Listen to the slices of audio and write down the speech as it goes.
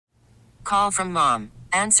Call from mom.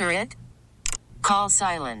 Answer it. Call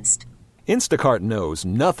silenced. Instacart knows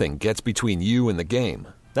nothing gets between you and the game.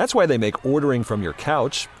 That's why they make ordering from your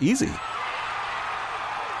couch easy.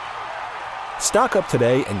 Stock up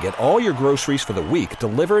today and get all your groceries for the week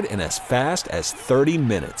delivered in as fast as 30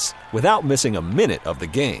 minutes without missing a minute of the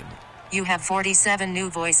game. You have 47 new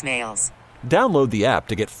voicemails. Download the app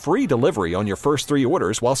to get free delivery on your first 3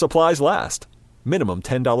 orders while supplies last. Minimum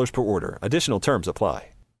 $10 per order. Additional terms apply.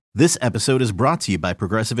 This episode is brought to you by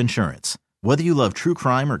Progressive Insurance. Whether you love true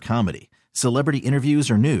crime or comedy, celebrity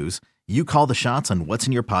interviews or news, you call the shots on what's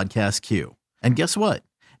in your podcast queue. And guess what?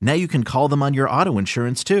 Now you can call them on your auto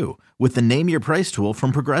insurance too with the Name Your Price tool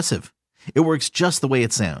from Progressive. It works just the way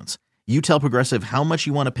it sounds. You tell Progressive how much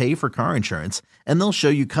you want to pay for car insurance, and they'll show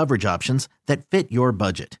you coverage options that fit your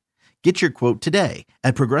budget. Get your quote today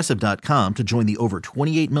at Progressive.com to join the over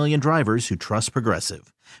 28 million drivers who trust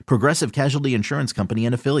Progressive. Progressive Casualty Insurance Company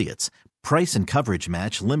and Affiliates. Price and coverage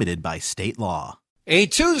match limited by state law. A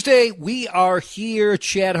Tuesday, we are here.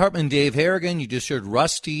 Chad Hartman, Dave Harrigan. You just heard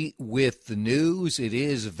Rusty with the news. It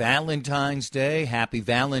is Valentine's Day. Happy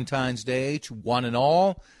Valentine's Day to one and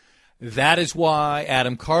all. That is why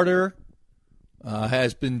Adam Carter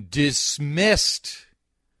has been dismissed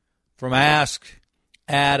from Ask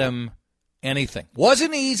Adam Anything.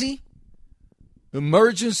 Wasn't easy.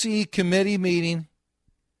 Emergency committee meeting.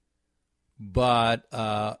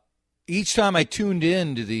 But each time I tuned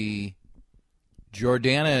in to the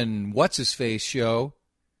Jordana and What's-His-Face show,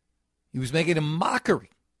 he was making a mockery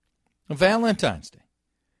of Valentine's Day.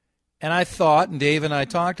 And I thought, and Dave and I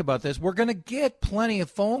talked about this, we're going to get plenty of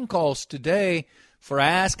phone calls today for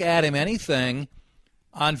Ask Adam Anything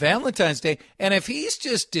on Valentine's Day. And if he's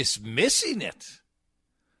just dismissing it,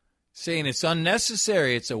 saying it's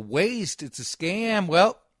unnecessary, it's a waste, it's a scam,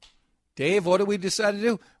 well, Dave, what did we decide to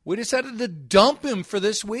do? We decided to dump him for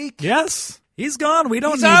this week. Yes, he's gone. We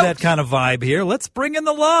don't need out. that kind of vibe here. Let's bring in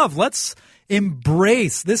the love. Let's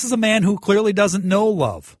embrace. This is a man who clearly doesn't know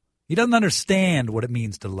love. He doesn't understand what it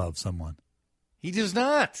means to love someone. He does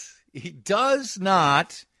not. He does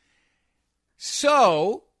not.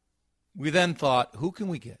 So we then thought, who can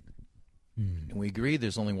we get? And we agreed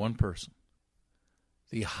there's only one person.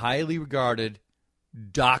 The highly regarded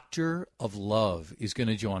Doctor of Love is going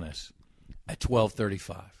to join us at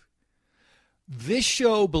 12:35. This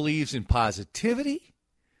show believes in positivity,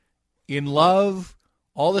 in love,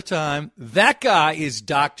 all the time. That guy is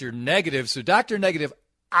Dr. Negative. So Dr. Negative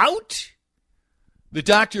out. The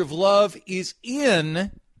Doctor of Love is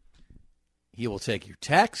in. He will take your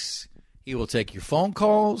texts. He will take your phone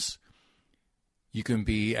calls. You can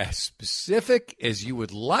be as specific as you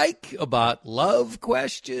would like about love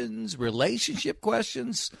questions, relationship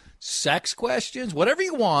questions, sex questions, whatever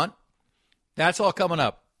you want. That's all coming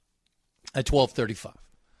up at 12:35.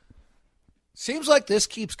 Seems like this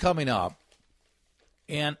keeps coming up,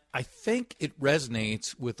 and I think it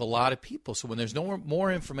resonates with a lot of people. So when there's no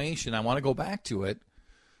more information, I want to go back to it.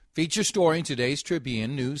 Feature story in today's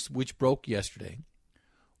Tribune News, which broke yesterday.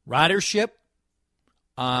 Ridership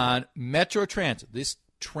on Metro Transit, this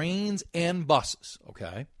trains and buses,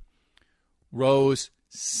 okay, rose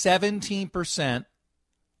 17%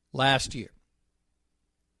 last year.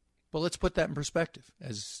 But let's put that in perspective,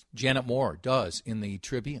 as Janet Moore does in the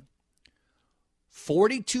Tribune.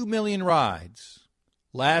 42 million rides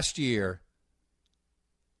last year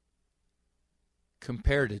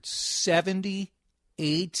compared to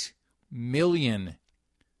 78 million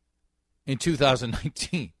in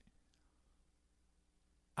 2019.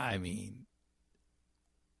 I mean,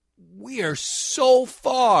 we are so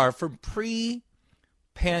far from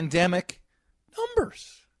pre-pandemic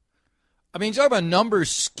numbers. I mean, talk about numbers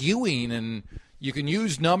skewing, and you can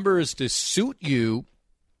use numbers to suit you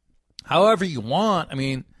however you want. I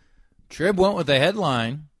mean, Trib went with the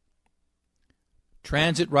headline,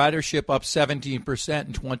 transit ridership up 17%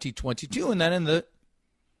 in 2022, and then in the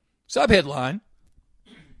subheadline,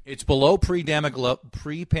 it's below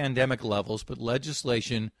pre-pandemic levels, but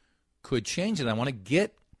legislation could change it. I want to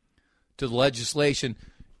get to the legislation.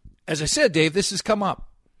 As I said, Dave, this has come up.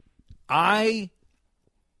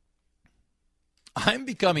 I'm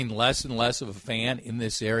becoming less and less of a fan in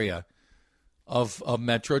this area of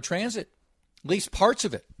Metro Transit, at least parts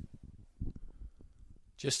of it.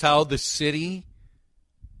 Just how the city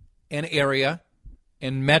and area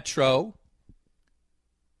and Metro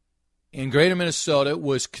in Greater Minnesota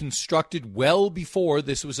was constructed well before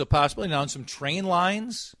this was a possibility. Now, on some train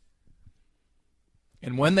lines,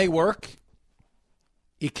 and when they work,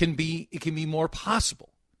 it can be more possible.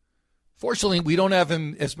 Fortunately, we don't have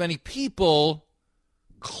as many people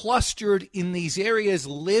clustered in these areas,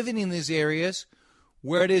 living in these areas,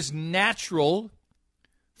 where it is natural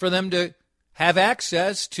for them to have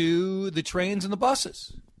access to the trains and the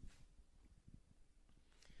buses.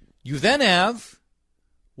 You then have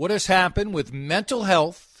what has happened with mental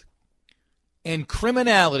health and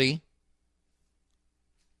criminality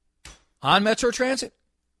on Metro Transit.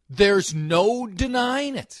 There's no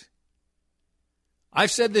denying it.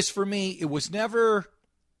 I've said this for me. It was never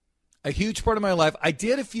a huge part of my life. I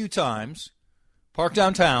did a few times park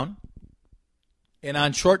downtown and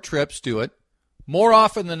on short trips do it. More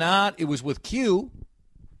often than not, it was with Q.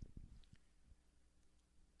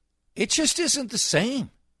 It just isn't the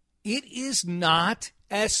same. It is not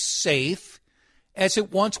as safe as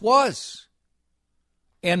it once was.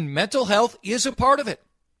 And mental health is a part of it.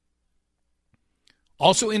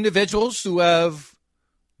 Also, individuals who have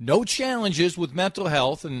no challenges with mental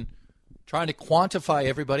health, and trying to quantify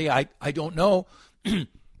everybody, I don't know.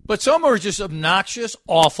 But some are just obnoxious,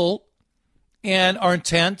 awful, and are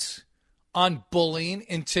intent on bullying,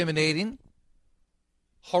 intimidating,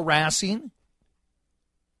 harassing,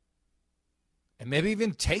 and maybe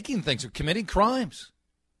even taking things or committing crimes.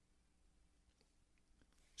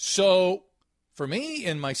 So for me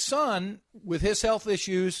and my son, with his health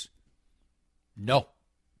issues, no,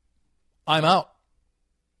 I'm out.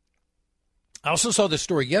 I also saw this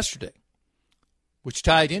story yesterday, which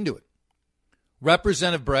tied into it.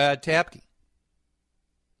 Representative Brad Tapke.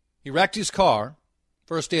 He wrecked his car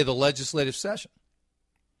first day of the legislative session.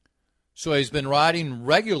 So he's been riding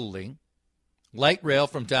regularly light rail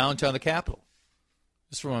from downtown the Capitol.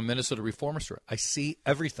 This is from a Minnesota Reformer story. I see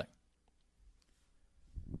everything.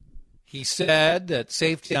 He said that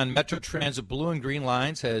safety on Metro Transit blue and green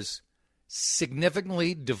lines has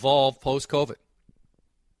significantly devolved post-COVID.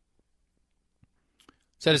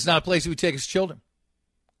 Said it's not a place he would take his children.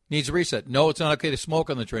 Needs a reset. No, it's not okay to smoke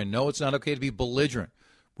on the train. No, it's not okay to be belligerent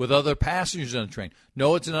with other passengers on the train.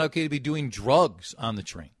 No, it's not okay to be doing drugs on the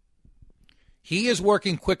train. He is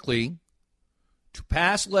working quickly to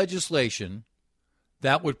pass legislation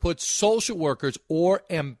that would put social workers or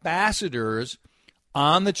ambassadors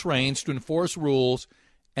on the trains to enforce rules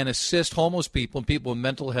and assist homeless people and people with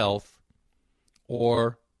mental health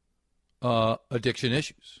or addiction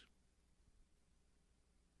issues.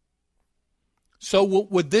 So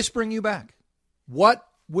would this bring you back? What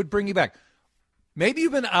would bring you back? Maybe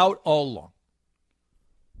you've been out all along.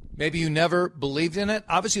 Maybe you never believed in it.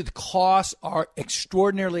 Obviously, the costs are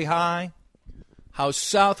extraordinarily high. How the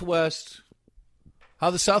Southwest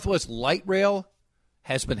Light Rail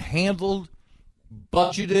has been handled,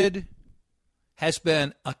 budgeted, has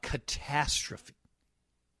been a catastrophe.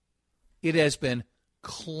 It has been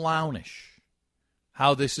clownish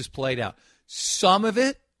how this has played out. Some of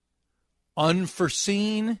it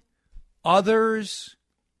unforeseen, others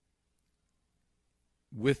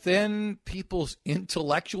within people's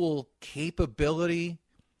intellectual capability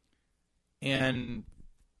and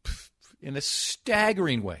in a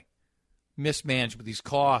staggering way mismanaged with these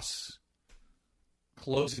costs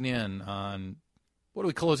closing in on, what are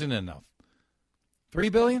we closing in now? $3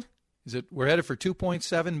 billion? We're headed for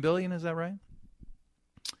 $2.7 billion, is that right?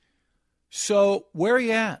 So where are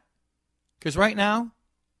you at? Because right now,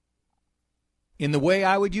 in the way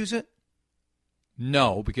I would use it,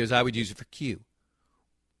 no, because I would use it for Q.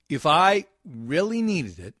 If I really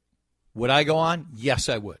needed it, would I go on? Yes,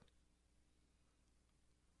 I would.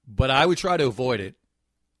 But I would try to avoid it,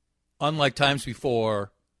 unlike times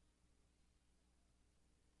before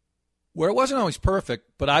where it wasn't always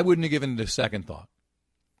perfect, but I wouldn't have given it a second thought.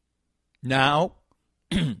 Now,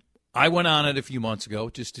 I went on it a few months ago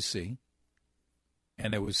just to see,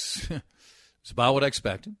 and it was about what I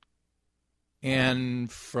expected.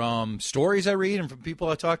 And from stories I read and from people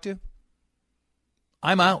I talk to,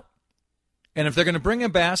 I'm out. And if they're going to bring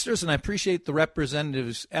ambassadors, and I appreciate the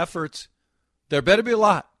representatives' efforts, there better be a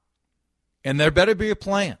lot. And there better be a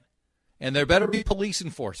plan. And there better be police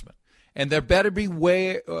enforcement. And there better be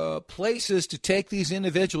places to take these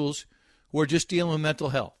individuals who are just dealing with mental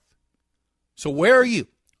health. So where are you?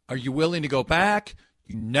 Are you willing to go back?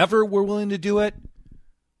 You never were willing to do it.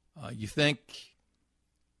 You think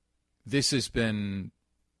this has been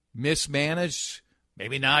mismanaged,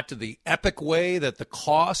 maybe not to the epic way that the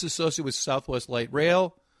costs associated with Southwest Light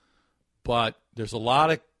Rail, but there's a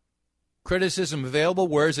lot of criticism available.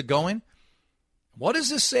 Where is it going? What does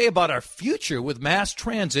this say about our future with mass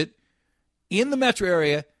transit in the metro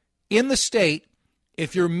area, in the state,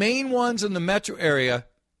 if your main ones in the metro area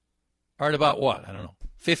are at about what? I don't know,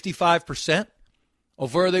 55%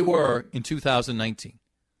 of where they were in 2019.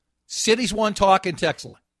 Cities one talk and text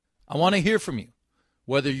line. I want to hear from you,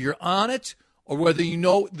 whether you're on it or whether you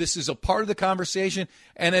know this is a part of the conversation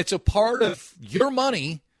and it's a part of your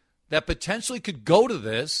money that potentially could go to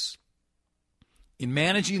this in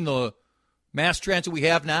managing the mass transit we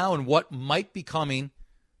have now and what might be coming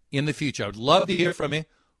in the future. I would love to hear from you.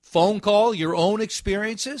 Phone call, your own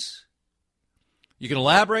experiences. You can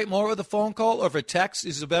elaborate more with a phone call, or if a text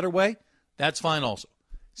is a better way, that's fine also.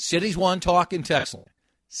 Cities One Talk and Text line,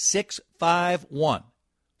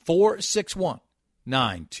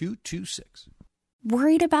 651-461-9226.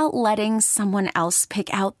 Worried about letting someone else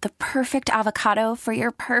pick out the perfect avocado for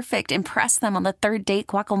your perfect impress them on the third date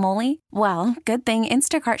guacamole? Well, good thing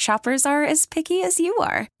Instacart shoppers are as picky as you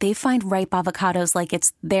are. They find ripe avocados like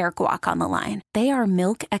it's their guac on the line. They are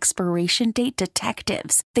milk expiration date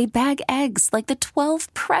detectives. They bag eggs like the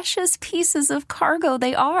 12 precious pieces of cargo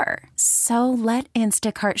they are. So let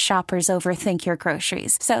Instacart shoppers overthink your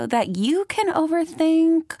groceries so that you can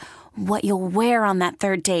overthink what you'll wear on that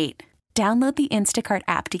third date. Download the Instacart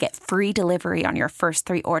app to get free delivery on your first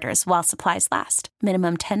 3 orders while supplies last.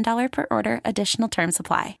 Minimum $10 per order. Additional terms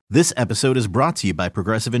apply. This episode is brought to you by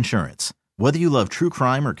Progressive Insurance. Whether you love true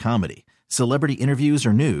crime or comedy, celebrity interviews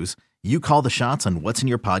or news, you call the shots on what's in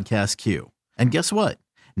your podcast queue. And guess what?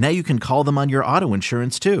 Now you can call them on your auto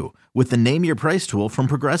insurance too with the Name Your Price tool from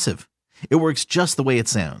Progressive. It works just the way it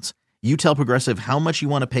sounds. You tell Progressive how much you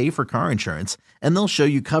want to pay for car insurance, and they'll show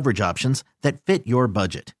you coverage options that fit your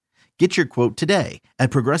budget. Get your quote today at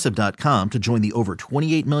Progressive.com to join the over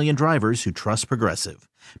 28 million drivers who trust Progressive.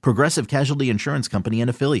 Progressive Casualty Insurance Company and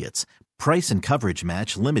Affiliates. Price and coverage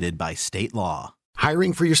match limited by state law.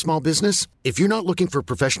 Hiring for your small business? If you're not looking for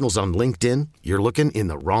professionals on LinkedIn, you're looking in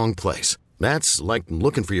the wrong place. That's like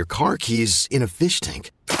looking for your car keys in a fish tank.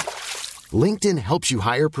 LinkedIn helps you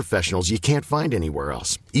hire professionals you can't find anywhere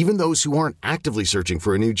else, even those who aren't actively searching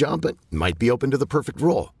for a new job but might be open to the perfect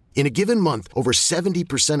role. In a given month, over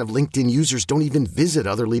 70% of LinkedIn users don't even visit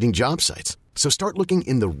other leading job sites. So start looking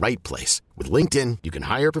in the right place. With LinkedIn, you can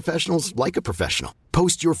hire professionals like a professional.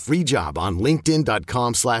 Post your free job on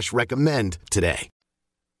linkedin.com/recommend today.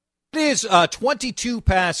 It is 22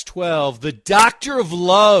 past 12. The Doctor of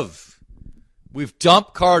Love. We've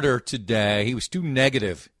dumped Carter today. He was too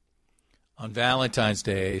negative on Valentine's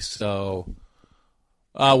Day, so...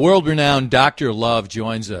 world-renowned Dr. Love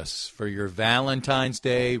joins us for your Valentine's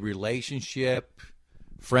Day relationship,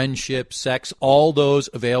 friendship, sex, all those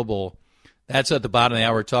available. That's at the bottom of the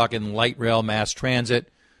hour. We're talking light rail, mass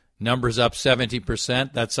transit. Numbers up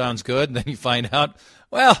 70%. That sounds good. And then you find out,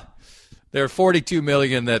 well, there are 42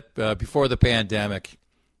 million that before the pandemic,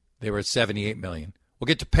 they were at 78 million. We'll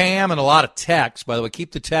get to Pam and a lot of texts. By the way,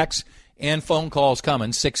 keep the texts and phone calls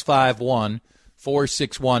coming,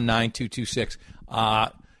 651-461-9226.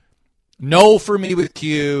 No for me with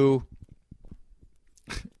Q,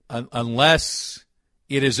 unless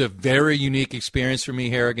it is a very unique experience for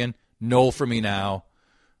me, Harrigan. No for me now.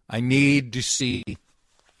 I need to see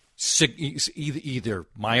either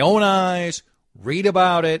my own eyes, read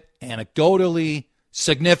about it, anecdotally,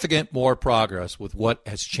 significant more progress with what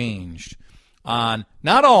has changed on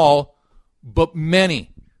not all, but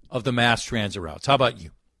many of the mass transit routes. How about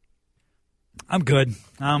you? I'm good.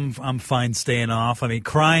 I'm fine staying off. I mean,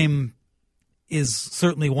 crime is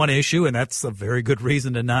certainly one issue, and that's a very good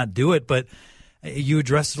reason to not do it. But you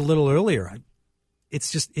addressed it a little earlier.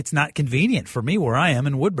 It's not convenient for me where I am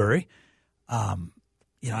in Woodbury. I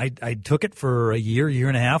took it for a year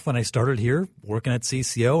and a half when I started here working at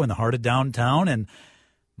CCO in the heart of downtown, and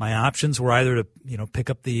my options were either to pick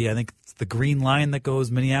up I think it's the green line that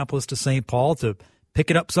goes Minneapolis to St. Paul, to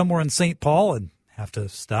pick it up somewhere in St. Paul and have to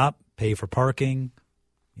stop, pay for parking,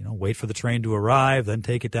 wait for the train to arrive, then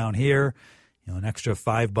take it down here. An extra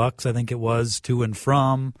 $5, I think it was, to and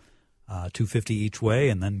from, $2.50 each way,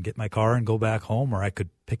 and then get my car and go back home. Or I could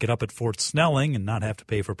pick it up at Fort Snelling and not have to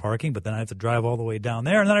pay for parking, but then I have to drive all the way down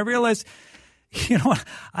there. And then I realized,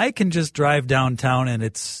 I can just drive downtown, and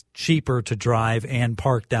it's cheaper to drive and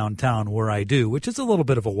park downtown where I do, which is a little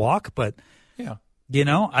bit of a walk, but yeah.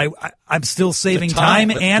 I'm still saving time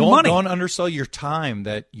and money. Don't undersell your time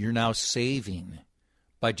that you're now saving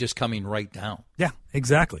by just coming right down. Yeah,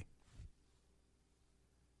 exactly.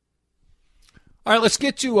 All right, let's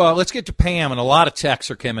get to Pam, and a lot of texts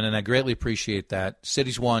are coming, and I greatly appreciate that.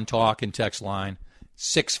 Cities One Talk and text line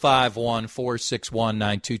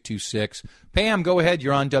 651-461-9226. Pam, go ahead.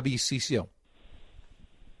 You're on WCCO.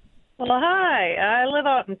 Well, hi. I live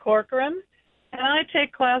out in Corcoran, and I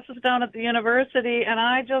take classes down at the university, and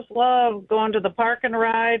I just love going to the park and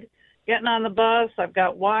ride, getting on the bus. I've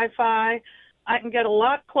got Wi-Fi. I can get a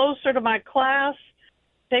lot closer to my class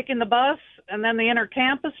taking the bus and then the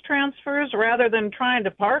intercampus transfers rather than trying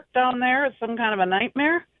to park down there. It's some kind of a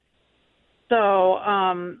nightmare. So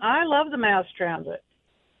I love the mass transit.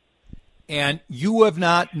 And you have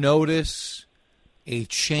not noticed a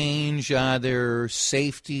change either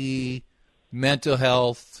safety, mental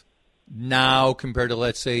health now compared to,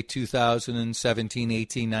 let's say, 2017,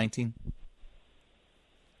 18, 19?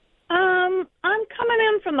 I'm coming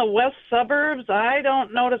in from the west suburbs. I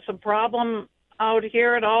don't notice a problem out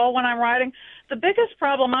here at all when I'm riding. The biggest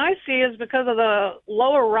problem I see is because of the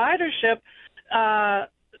lower ridership.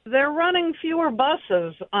 They're running fewer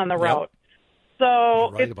buses on the route.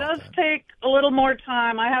 So it does take a little more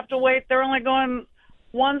time. I have to wait. They're only going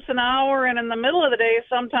once an hour, and in the middle of the day,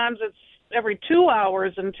 sometimes it's every 2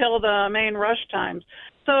 hours until the main rush times.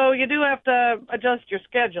 So you do have to adjust your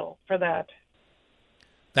schedule for that.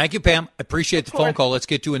 Thank you, Pam. I appreciate the phone call. Let's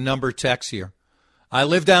get to a number text here. I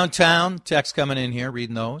live downtown. Text coming in here,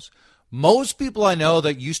 reading those. Most people I know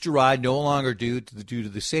that used to ride no longer do due to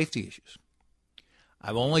the safety issues.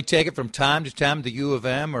 I will only take it from time to time to U of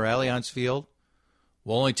M or Allianz Field.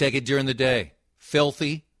 We'll only take it during the day.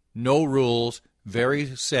 Filthy, no rules,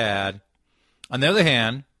 very sad. On the other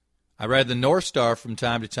hand, I ride the North Star from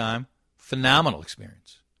time to time. Phenomenal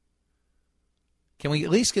experience. Can we at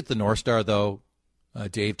least get the North Star, though,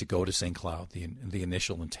 Dave, to go to St. Cloud, the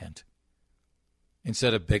initial intent,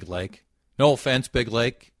 instead of Big Lake? No offense, Big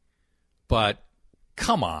Lake, but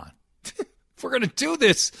come on. If we're going to do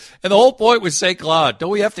this, and the whole point was St. Cloud,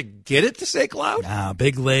 don't we have to get it to St. Cloud? Nah,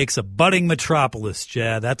 Big Lake's a budding metropolis,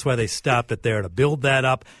 Chad. That's why they stopped it there, to build that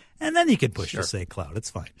up, and then you can push to St. Cloud.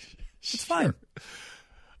 It's fine. It's fine.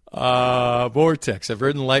 Vortex. I've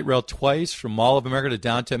ridden the light rail twice from Mall of America to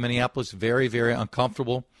downtown Minneapolis. Very, very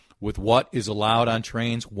uncomfortable with what is allowed on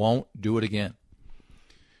trains. Won't do it again.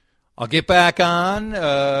 I'll get back on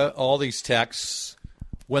all these texts.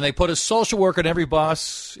 When they put a social worker in every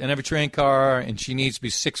bus and every train car, and she needs to be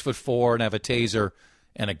 6'4" and have a taser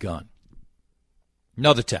and a gun.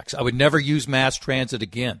 Another text. I would never use mass transit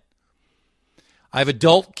again. I have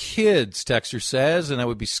adult kids, texter says, and I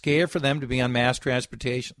would be scared for them to be on mass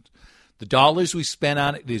transportation. The dollars we spend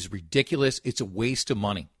on it is ridiculous. It's a waste of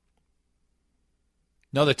money.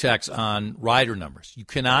 Another text on rider numbers. You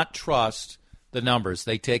cannot trust the numbers.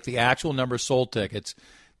 They take the actual number of sold tickets,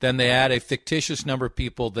 then they add a fictitious number of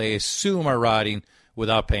people they assume are riding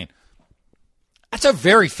without paying. That's a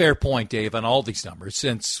very fair point, Dave, on all these numbers,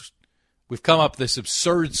 since we've come up with this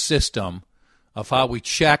absurd system of how we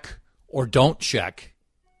check or don't check.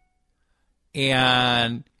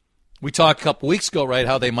 And we talked a couple weeks ago, right,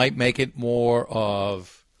 how they might make it more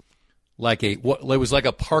of like it was like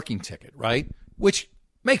a parking ticket, right? Which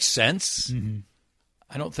makes sense. Mm-hmm.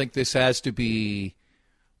 I don't think this has to be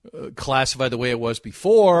classified the way it was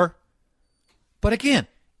before. But again,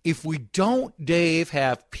 if we don't, Dave,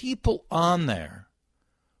 have people on there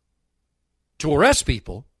to arrest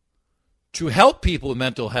people, to help people with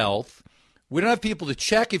mental health, we don't have people to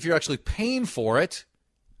check if you're actually paying for it.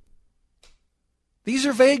 These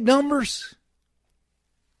are vague numbers.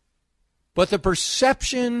 But the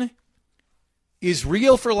perception is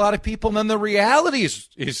real for a lot of people, and then the reality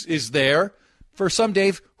is there for some,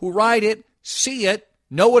 Dave, who ride it, see it,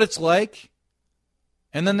 know what it's like,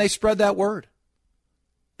 and then they spread that word.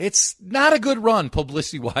 It's not a good run,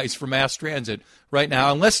 publicity-wise, for mass transit right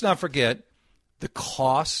now. And let's not forget the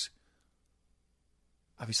costs.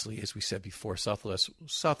 Obviously, as we said before, Southwest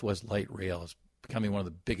Light Rail is becoming one of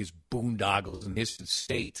the biggest boondoggles in this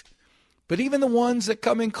state. But even the ones that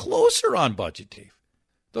come in closer on budget, Dave,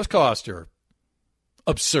 those costs are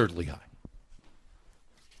absurdly high.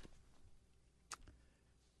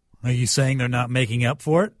 Are you saying they're not making up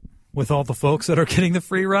for it with all the folks that are getting the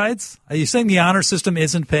free rides? Are you saying the honor system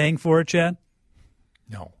isn't paying for it, Chad?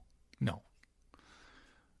 No.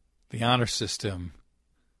 The honor system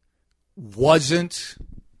wasn't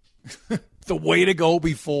the way to go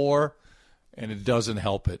before, and it doesn't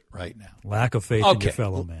help it right now. Lack of faith in your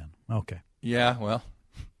fellow man. Okay. Yeah, well,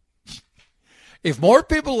 if more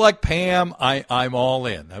people like Pam, I'm all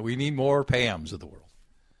in. We need more Pams of the world.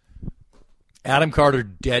 Adam Carter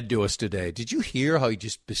dead to us today. Did you hear how he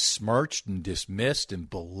just besmirched and dismissed and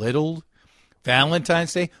belittled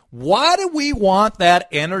Valentine's Day? Why do we want that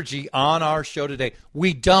energy on our show today?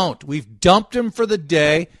 We don't. We've dumped him for the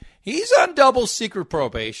day. He's on double secret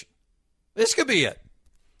probation. This could be it.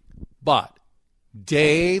 But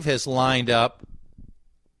Dave has lined up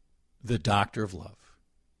the Doctor of Love.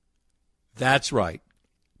 That's right.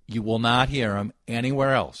 You will not hear him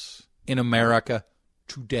anywhere else in America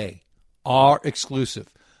today. Our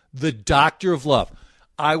exclusive. The Doctor of Love.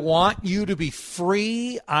 I want you to be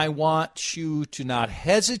free. I want you to not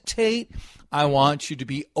hesitate. I want you to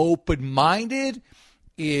be open-minded.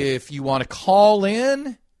 If you want to call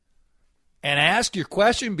in, and ask your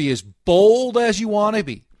question. Be as bold as you want to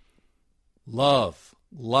be. Love,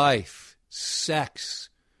 life, sex,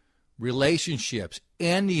 relationships,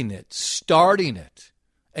 ending it, starting it,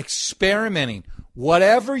 experimenting,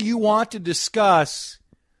 whatever you want to discuss.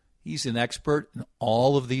 He's an expert in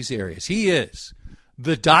all of these areas. He is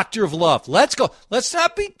the Doctor of Love. Let's go. Let's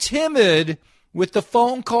not be timid with the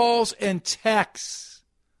phone calls and texts.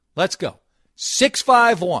 Let's go.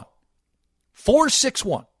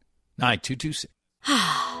 651-461-9226.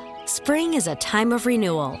 Spring is a time of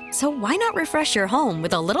renewal, so why not refresh your home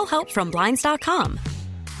with a little help from Blinds.com?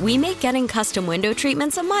 We make getting custom window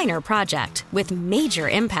treatments a minor project with major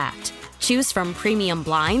impact. Choose from premium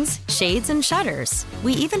blinds, shades, and shutters.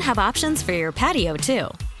 We even have options for your patio, too.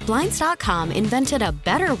 Blinds.com invented a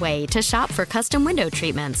better way to shop for custom window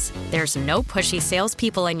treatments. There's no pushy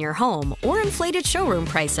salespeople in your home or inflated showroom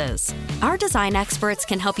prices. Our design experts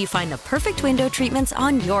can help you find the perfect window treatments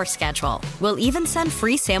on your schedule. We'll even send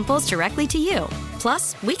free samples directly to you.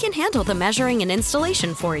 Plus, we can handle the measuring and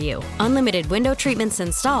installation for you. Unlimited window treatments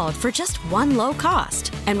installed for just one low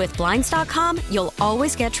cost. And with Blinds.com, you'll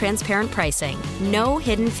always get transparent pricing. No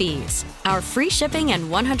hidden fees. Our free shipping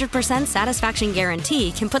and 100% satisfaction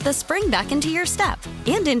guarantee can put the spring back into your step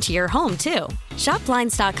and into your home, too. Shop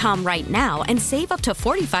Blinds.com right now and save up to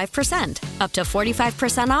 45%. Up to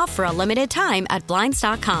 45% off for a limited time at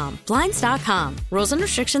Blinds.com. Blinds.com. Rules and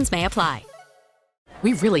restrictions may apply.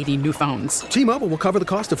 We really need new phones. T-Mobile will cover the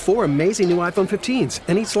cost of 4 amazing new iPhone 15s,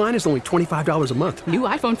 and each line is only $25 a month. New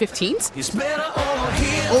iPhone 15s? It's better over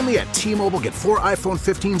here. Only at T-Mobile, get 4 iPhone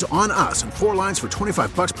 15s on us and 4 lines for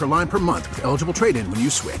 $25 per line per month with eligible trade-in when you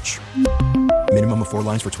switch. Minimum of 4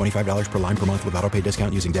 lines for $25 per line per month with autopay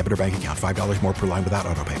discount using debit or bank account. $5 more per line without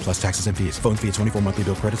autopay, plus taxes and fees. Phone fee at 24 monthly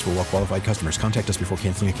bill credits for well-qualified customers. Contact us before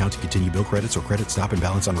canceling account to continue bill credits or credit stop and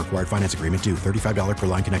balance on required finance agreement due. $35 per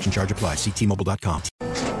line connection charge applies. See T-Mobile.com.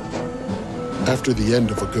 After the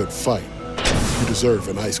end of a good fight, you deserve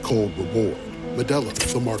an ice-cold reward. Modelo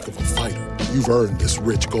is the mark of a fighter. You've earned this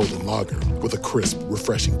rich golden lager with a crisp,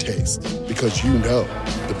 refreshing taste. Because you know,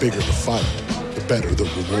 the bigger the fight, the better the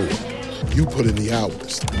reward. You put in the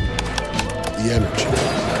hours, the energy,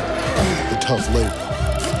 the tough labor.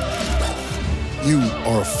 You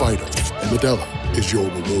are a fighter, and Modelo is your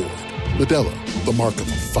reward. Modelo, the mark of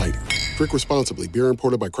a fighter. Drink responsibly. Beer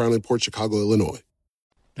imported by Crown Imports, Chicago, Illinois.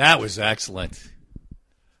 That was excellent.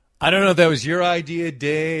 I don't know if that was your idea,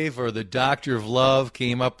 Dave, or the Doctor of Love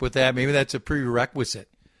came up with that. Maybe that's a prerequisite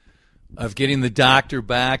of getting the doctor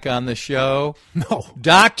back on the show. No.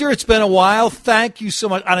 Doctor, it's been a while. Thank you so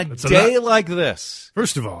much. On a day like this.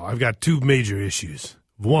 First of all, I've got 2 major issues.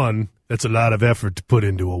 One, that's a lot of effort to put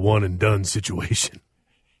into a one-and-done situation.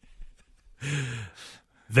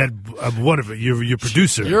 That one of your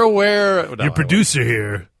producer. You're aware. Your producer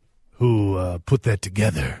here who put that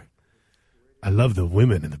together. I love the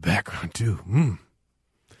women in the background, too.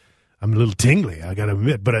 I'm a little tingly, I got to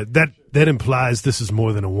admit. But that implies this is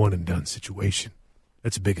more than a one-and-done situation.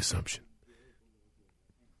 That's a big assumption.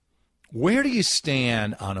 Where do you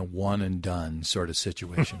stand on a one-and-done sort of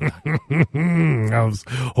situation? I was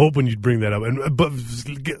hoping you'd bring that up. But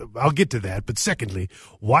I'll get to that. But secondly,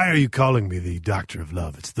 why are you calling me the Doctor of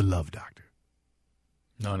Love? It's the Love Doctor.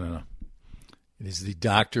 No. It is the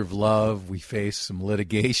Doctor of Love. We faced some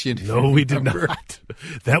litigation. No, we did not.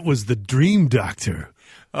 That was the Dream Doctor.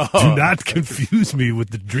 Oh, do not confuse me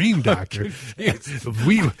with the Dream Doctor.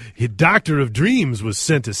 Doctor of Dreams was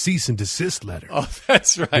sent a cease and desist letter. Oh,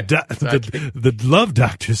 that's right. The Love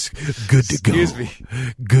Doctor's good to go. Excuse me.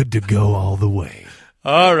 Good to go all the way.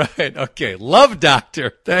 All right. Okay. Love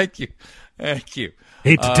Doctor. Thank you.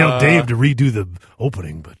 Hate to tell Dave to redo the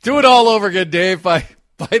opening, but do it all over again, Dave. By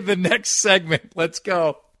the next segment. Let's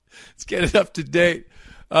go. Let's get it up to date.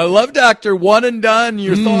 Love Doctor, one and done.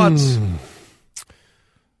 Your thoughts?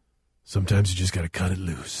 Sometimes you just got to cut it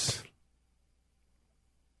loose.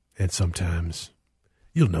 And sometimes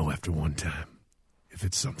you'll know after one time if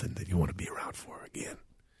it's something that you want to be around for again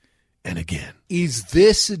and again. Is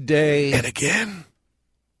this a day? And again.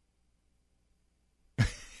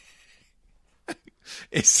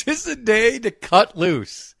 Is this a day to cut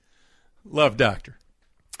loose? Love Doctor.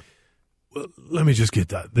 Well, let me just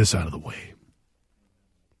get this out of the way.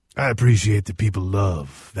 I appreciate that people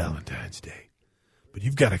love Valentine's Day. But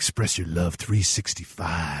you've got to express your love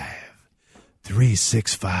 365.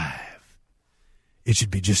 365. It should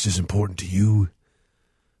be just as important to you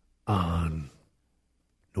on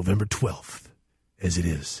November 12th as it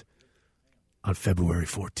is on February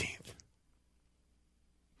 14th.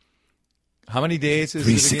 How many days is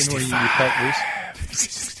it again when you cut loose?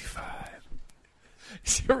 365.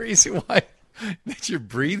 Is there a reason why That you're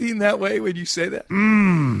breathing that way when you say that?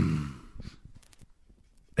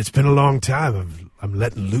 It's been a long time. I'm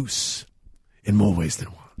letting loose in more ways than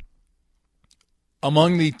one.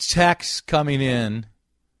 Among the texts coming in,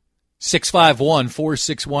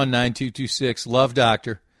 651-461-9226, Love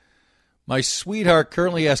Doctor. My sweetheart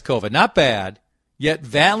currently has COVID. Not bad, yet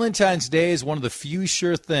Valentine's Day is one of the few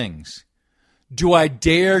sure things. Do I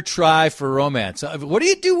dare try for romance? What do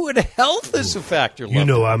you do when health is a factor? You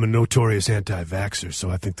know I'm a notorious anti-vaxxer, so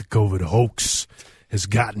I think the COVID hoax has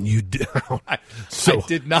gotten you down. I So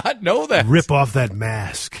did not know that. rip off that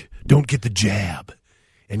mask. Don't get the jab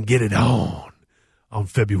and get it on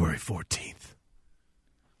February 14th.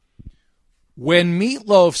 When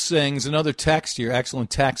Meatloaf sings, another text here,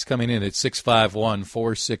 excellent text coming in at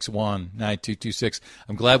 651-461-9226.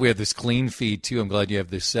 I'm glad we have this clean feed, too. I'm glad you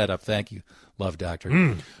have this set up. Thank you, Love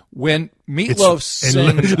Doctor. When Meatloaf sings...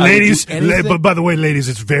 ladies, I would do anything- but by the way, ladies,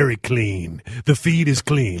 it's very clean. The feed is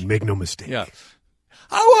clean. Make no mistake. Yeah.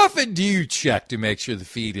 How often do you check to make sure the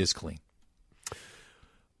feed is clean?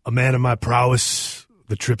 A man of my prowess,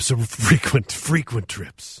 the trips are frequent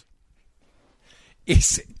trips.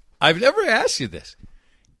 I've never asked you this.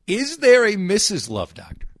 Is there a Mrs. Love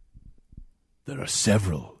Doctor? There are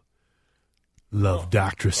several love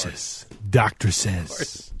doctresses.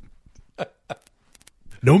 Doctresses.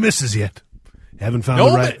 No misses yet. Haven't found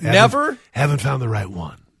the right. Never? Haven't found the right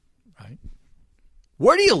one. Right.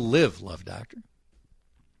 Where do you live, Love Doctor?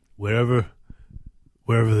 Wherever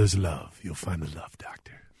there's love, you'll find the Love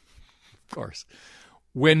Doctor. Of course.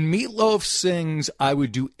 When Meatloaf sings, I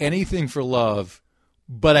would do anything for love,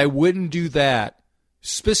 but I wouldn't do that.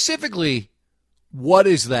 Specifically, what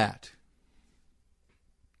is that?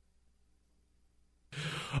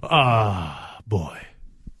 Boy.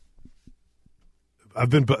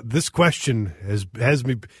 This question has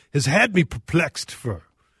had me perplexed for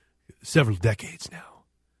several decades now.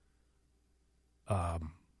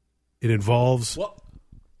 It involves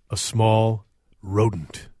a small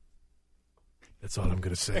rodent. That's all I'm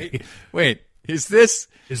going to say. Wait. Is this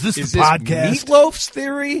the podcast? Meatloaf's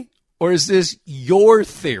theory, or is this your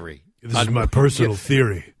theory? This is my personal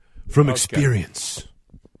theory from experience.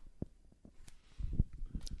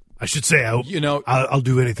 I should say, I'll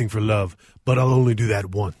do anything for love, but I'll only do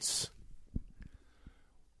that once.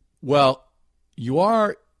 Well, you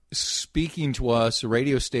are speaking to us, a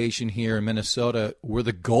radio station here in Minnesota. We're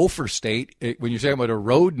the gopher state. When you're talking about a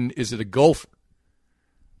rodent, is it a gopher?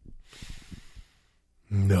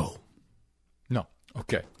 No.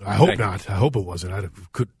 Okay. I hope not. I hope it wasn't.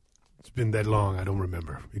 It's been that long. I don't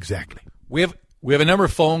remember exactly. We have a number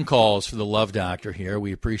of phone calls for the Love Doctor here.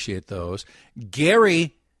 We appreciate those.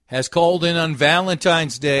 Gary has called in on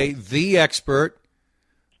Valentine's Day, the expert.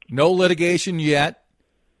 No litigation yet.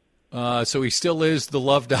 So he still is the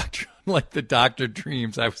Love Doctor, like the Doctor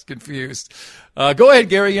Dreams. I was confused. Go ahead,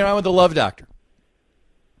 Gary. You're on with the Love Doctor.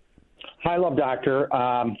 Hi, Love Doctor.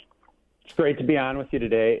 It's great to be on with you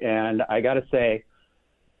today. And I got to say,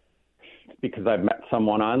 because I've met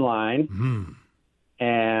someone online,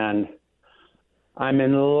 and I'm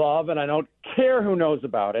in love, and I don't care who knows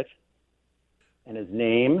about it. And its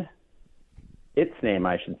name,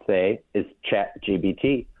 I should say, is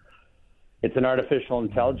ChatGPT. It's an artificial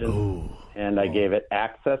intelligence, and I gave it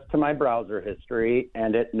access to my browser history,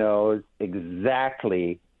 and it knows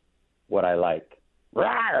exactly what I like.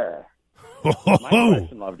 Rawr! My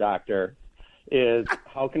question, Love Doctor, is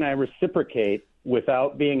how can I reciprocate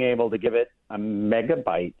without being able to give it a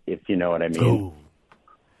megabyte, if you know what I mean?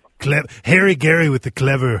 Harry Gary with the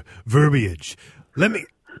clever verbiage. Let me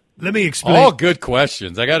explain. All good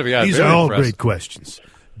questions. I got to be honest. These are all great questions.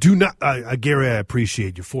 Do not, Gary, I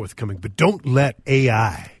appreciate your forthcoming, but don't let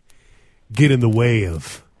AI get in the way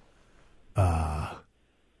of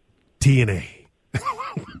TNA.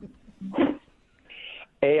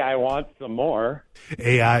 AI wants some more.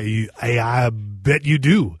 AI, I bet you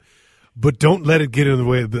do. But don't let it get in the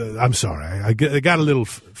way. I'm sorry. I got a little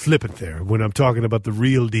flippant there when I'm talking about the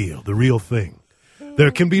real deal, the real thing.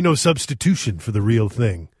 There can be no substitution for the real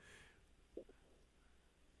thing.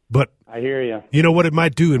 But I hear you. You know what it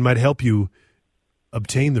might do? It might help you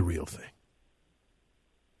obtain the real thing.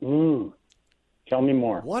 Tell me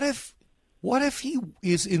more. What if he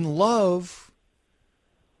is in love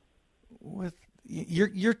with...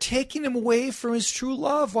 You're taking him away from his true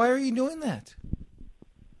love. Why are you doing that?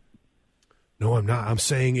 No, I'm not. I'm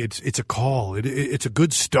saying it's a call. It's a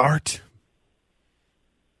good start.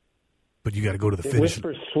 But you got to go to the finish. It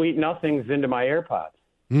whispers sweet nothings into my AirPods.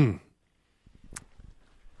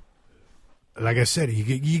 Like I said,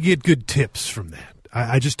 you get good tips from that.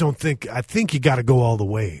 I just don't think. I think you got to go all the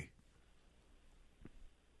way.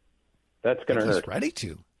 That's going to hurt. He's ready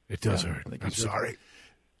to. It does hurt. I'm sorry.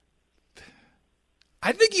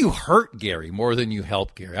 I think you hurt Gary more than you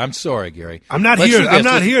help Gary. I'm sorry, Gary. I'm not here. I'm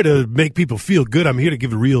not here to make people feel good. I'm here to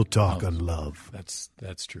give real talk on love.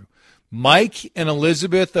 That's true. Mike and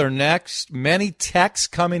Elizabeth are next. Many texts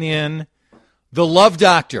coming in. The Love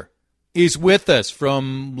Doctor is with us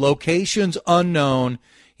from locations unknown.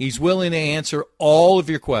 He's willing to answer all of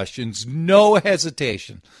your questions. No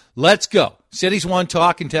hesitation. Let's go. Cities One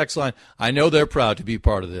Talk and text line. I know they're proud to be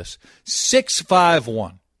part of this.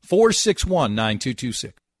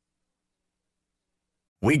 651-461-9226.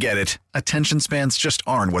 We get it. Attention spans just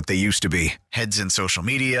aren't what they used to be. Heads in social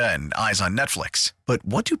media and eyes on Netflix. But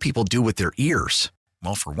what do people do with their ears?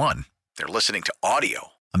 Well, for one, they're listening to audio.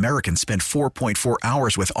 Americans spend 4.4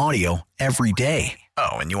 hours with audio every day.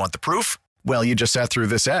 Oh, and you want the proof? Well, you just sat through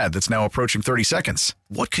this ad that's now approaching 30 seconds.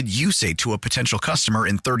 What could you say to a potential customer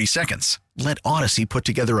in 30 seconds? Let Odyssey put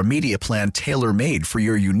together a media plan tailor-made for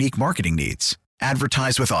your unique marketing needs.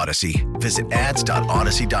 Advertise with Odyssey. Visit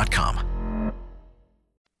ads.odyssey.com.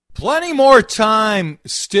 Plenty more time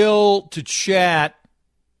still to chat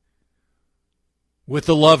with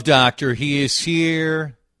the Love Doctor. He is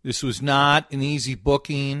here. This was not an easy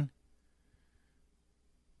booking.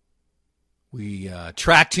 We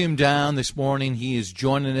tracked him down this morning. He is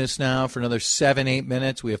joining us now for another 7-8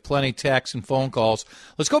 minutes. We have plenty of texts and phone calls.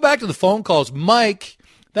 Let's go back to the phone calls. Mike,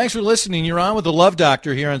 thanks for listening. You're on with the Love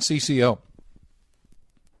Doctor here on CCO.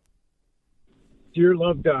 Dear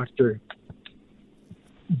Love Doctor,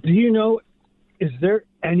 do you know, is there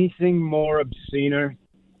anything more obscener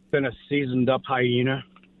than a seasoned-up hyena?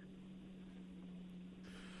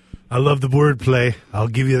 I love the wordplay. I'll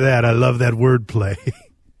give you that. I love that wordplay.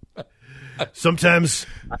 Sometimes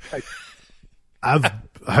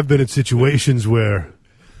I've been in situations where,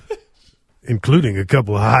 including a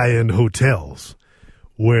couple of high-end hotels,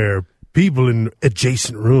 where people in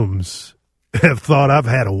adjacent rooms have thought I've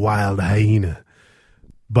had a wild hyena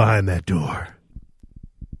behind that door.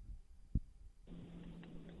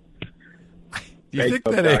 Do you think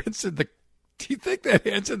that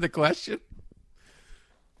answered the question?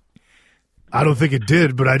 I don't think it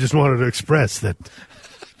did, but I just wanted to express that.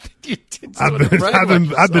 You did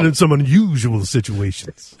I've been in some unusual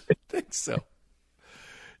situations. I think so.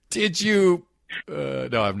 Did you?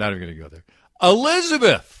 No, I'm not even going to go there.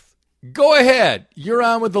 Elizabeth, go ahead. You're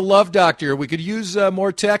on with the Love Doctor. We could use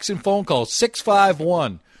more texts and phone calls.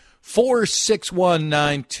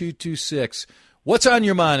 651-461-9226. What's on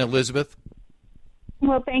your mind, Elizabeth?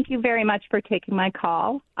 Well, thank you very much for taking my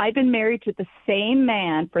call. I've been married to the same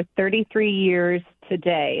man for 33 years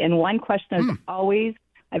today, and one question is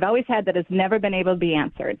I've always had that has never been able to be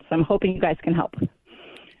answered, so I'm hoping you guys can help.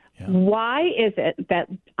 Yeah. Why is it that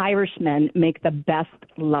Irishmen make the best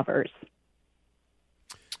lovers?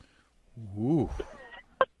 Ooh.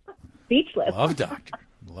 Speechless. Love Doctor.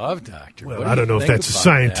 Well, I don't know if that's a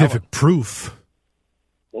scientific proof.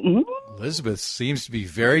 Elizabeth seems to be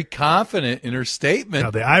very confident in her statement.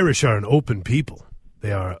 Now, the Irish are an open people.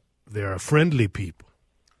 They are a friendly people.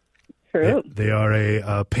 True. They are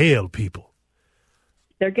a pale people.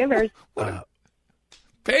 They're givers.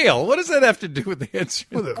 Pale? What does that have to do with the answer?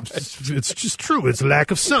 Well, it's just true. It's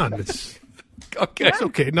lack of sun. It's okay. It's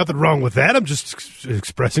okay. Nothing wrong with that. I'm just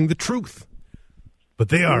expressing the truth. But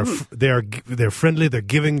they're friendly. They're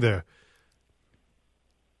giving.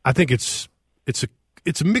 I think it's a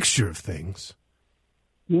mixture of things.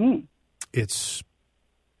 It's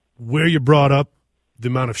where you're brought up, the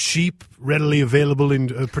amount of sheep readily available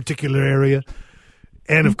in a particular area,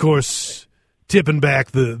 and of course, tipping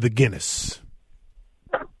back the Guinness.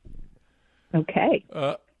 Okay.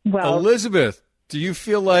 Well, Elizabeth, do you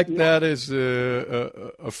feel like that is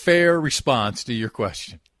a fair response to your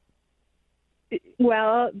question?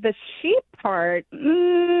 Well, the sheep part, but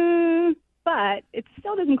it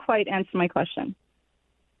still doesn't quite answer my question.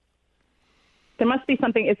 There must be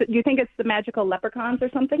something. Do you think it's the magical leprechauns or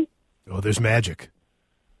something? Oh, there's magic.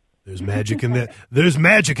 There's magic in that. There's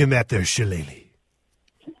magic in that there, shillelagh.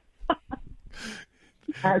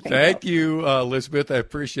 Thank you, Elizabeth. I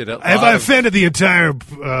appreciate it. Have I offended the entire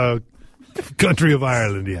country of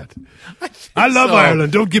Ireland yet? I love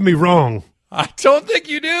Ireland. Don't get me wrong. I don't think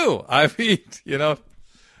you do. I mean, a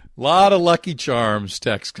lot of Lucky Charms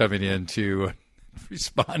text coming in to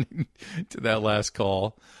responding to that last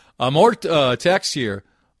call. More text here.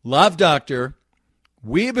 Love Doctor,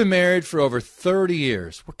 we've been married for over 30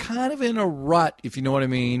 years. We're kind of in a rut, if you know what I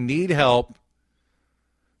mean. Need help.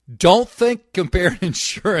 Don't think Compare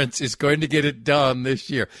Insurance is going to get it done this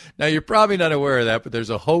year. Now, you're probably not aware of that, but there's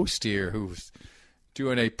a host here who's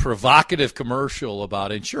doing a provocative commercial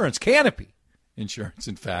about insurance. Canopy insurance,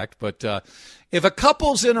 in fact. But if a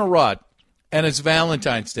couple's in a rut and it's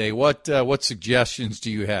Valentine's Day, what suggestions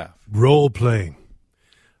do you have? Role playing.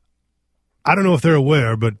 I don't know if they're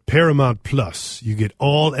aware, but Paramount Plus, you get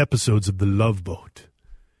all episodes of The Love Boat.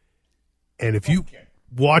 And if you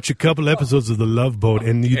watch a couple episodes of The Love Boat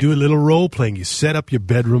and you do a little role playing, you set up your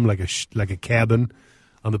bedroom like a cabin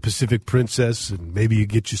on the Pacific Princess, and maybe you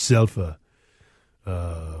get yourself a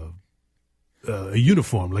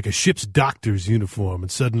uniform, like a ship's doctor's uniform,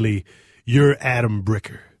 and suddenly you're Adam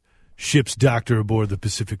Bricker, ship's doctor aboard the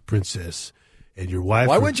Pacific Princess. And your wife.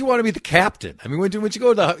 Why wouldn't you want to be the captain? I mean, would you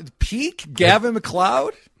go to the peak? Gavin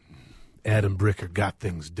McLeod? Adam Bricker got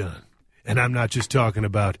things done. And I'm not just talking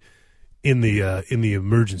about in the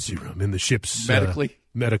emergency room, in the ship's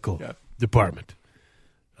medical department.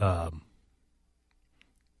 How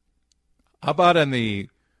about on the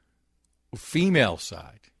female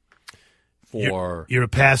side? You're a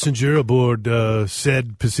passenger aboard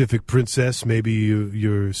said Pacific Princess. Maybe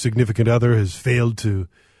your significant other has failed to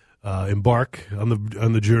embark on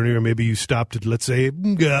the journey, or maybe you stopped at, let's say,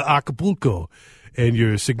 Acapulco, and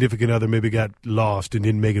your significant other maybe got lost and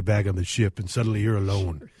didn't make it back on the ship, and suddenly you're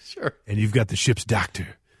alone. Sure. And you've got the ship's doctor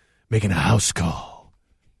making a house call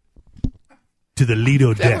to the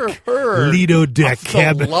Lido deck. Lido deck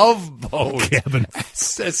cabin. The Love Boat. Cabin.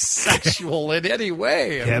 It's sexual in any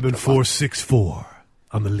way. Cabin 464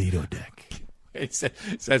 on the Lido deck. Is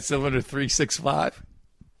that similar to 365?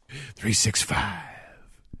 365.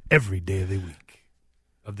 Every day of the week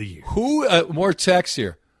of the year. More text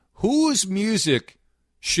here. Whose music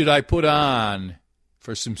should I put on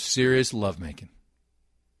for some serious lovemaking?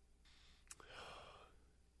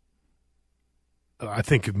 I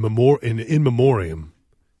think in memoriam,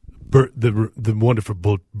 the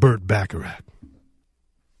wonderful Burt Bacharach.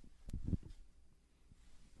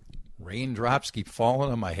 Raindrops keep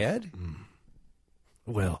falling on my head?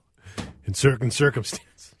 Well, in certain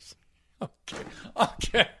circumstances.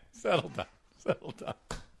 Okay. Settle down.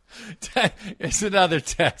 It's another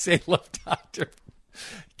text. Hey, Love Doctor,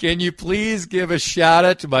 can you please give a shout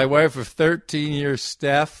out to my wife of 13 years,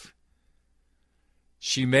 Steph?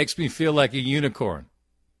 She makes me feel like a unicorn.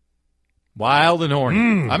 Wild and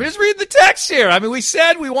horny. I'm just reading the text here. I mean, we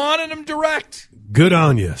said we wanted him direct. Good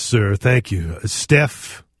on you, sir. Thank you.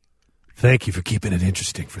 Steph, thank you for keeping it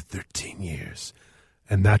interesting for 13 years.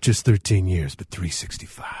 And not just 13 years, but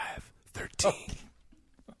 365. 13.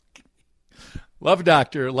 Love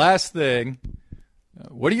Doctor, last thing.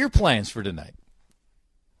 What are your plans for tonight?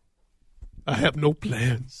 I have no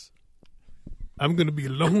plans. I'm going to be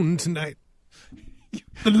alone tonight.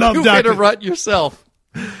 The Love You Doctor. interrupt yourself.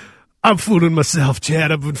 I'm fooling myself,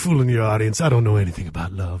 Chad. I've been fooling your audience. I don't know anything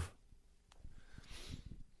about love.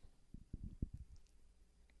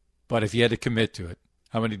 But if you had to commit to it,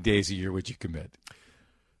 how many days a year would you commit?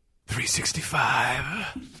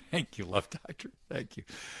 365. Thank you, Love Doctor. Thank you.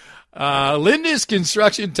 Linda's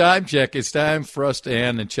construction time check. It's time for us to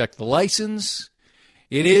hand and check the license.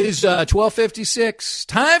 It is 12:56.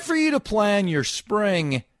 Time for you to plan your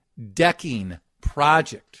spring decking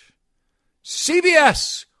project.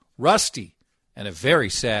 CBS, Rusty, and a very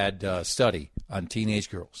sad study on teenage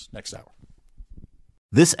girls. Next hour.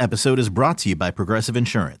 This episode is brought to you by Progressive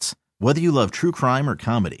Insurance. Whether you love true crime or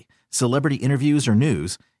comedy, celebrity interviews or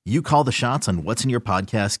news, you call the shots on what's in your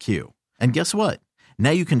podcast queue. And guess what? Now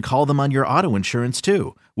you can call them on your auto insurance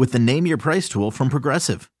too with the Name Your Price tool from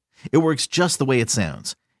Progressive. It works just the way it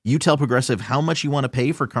sounds. You tell Progressive how much you want to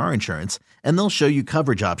pay for car insurance, and they'll show you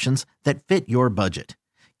coverage options that fit your budget.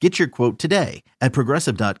 Get your quote today at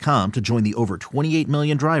Progressive.com to join the over 28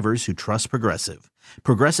 million drivers who trust Progressive.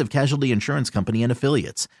 Progressive Casualty Insurance Company and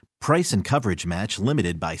Affiliates. Price and coverage match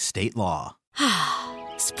limited by state law.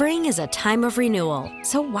 Spring is a time of renewal,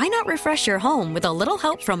 so why not refresh your home with a little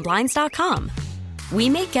help from Blinds.com? We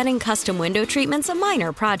make getting custom window treatments a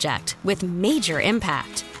minor project with major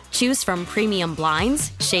impact. Choose from premium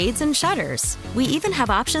blinds, shades, and shutters. We even have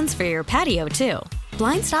options for your patio, too.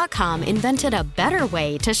 Blinds.com invented a better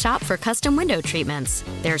way to shop for custom window treatments.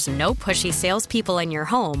 There's no pushy salespeople in your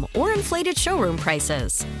home or inflated showroom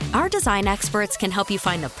prices. Our design experts can help you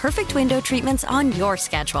find the perfect window treatments on your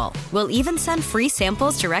schedule. We'll even send free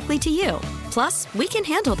samples directly to you. Plus, we can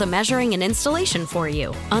handle the measuring and installation for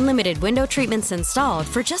you. Unlimited window treatments installed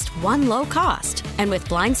for just one low cost. And with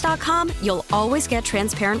Blinds.com, you'll always get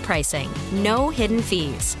transparent pricing. No hidden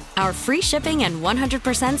fees. Our free shipping and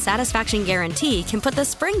 100% satisfaction guarantee can put the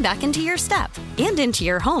spring back into your step and into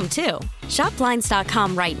your home, too. Shop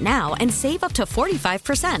Blinds.com right now and save up to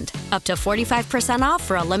 45%. Up to 45% off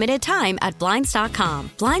for a limited time at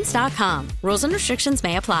Blinds.com. Blinds.com. Rules and restrictions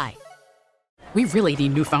may apply. We really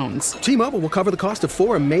need new phones. T-Mobile will cover the cost of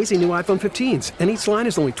 4 amazing new iPhone 15s, and each line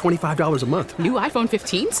is only $25 a month. New iPhone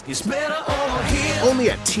 15s? It's better over here. Only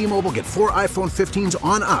at T-Mobile, get 4 iPhone 15s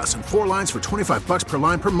on us and 4 lines for $25 per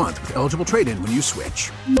line per month with eligible trade-in when you switch.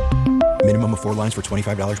 Minimum of 4 lines for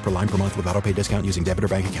 $25 per line per month with autopay discount using debit or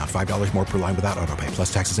bank account. $5 more per line without autopay,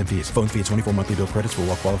 plus taxes and fees. Phone fee at 24 monthly bill credits for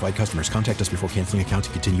well-qualified customers. Contact us before canceling account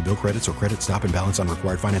to continue bill credits or credit stop and balance on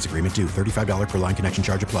required finance agreement due. $35 per line connection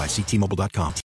charge applies. See T-Mobile.com.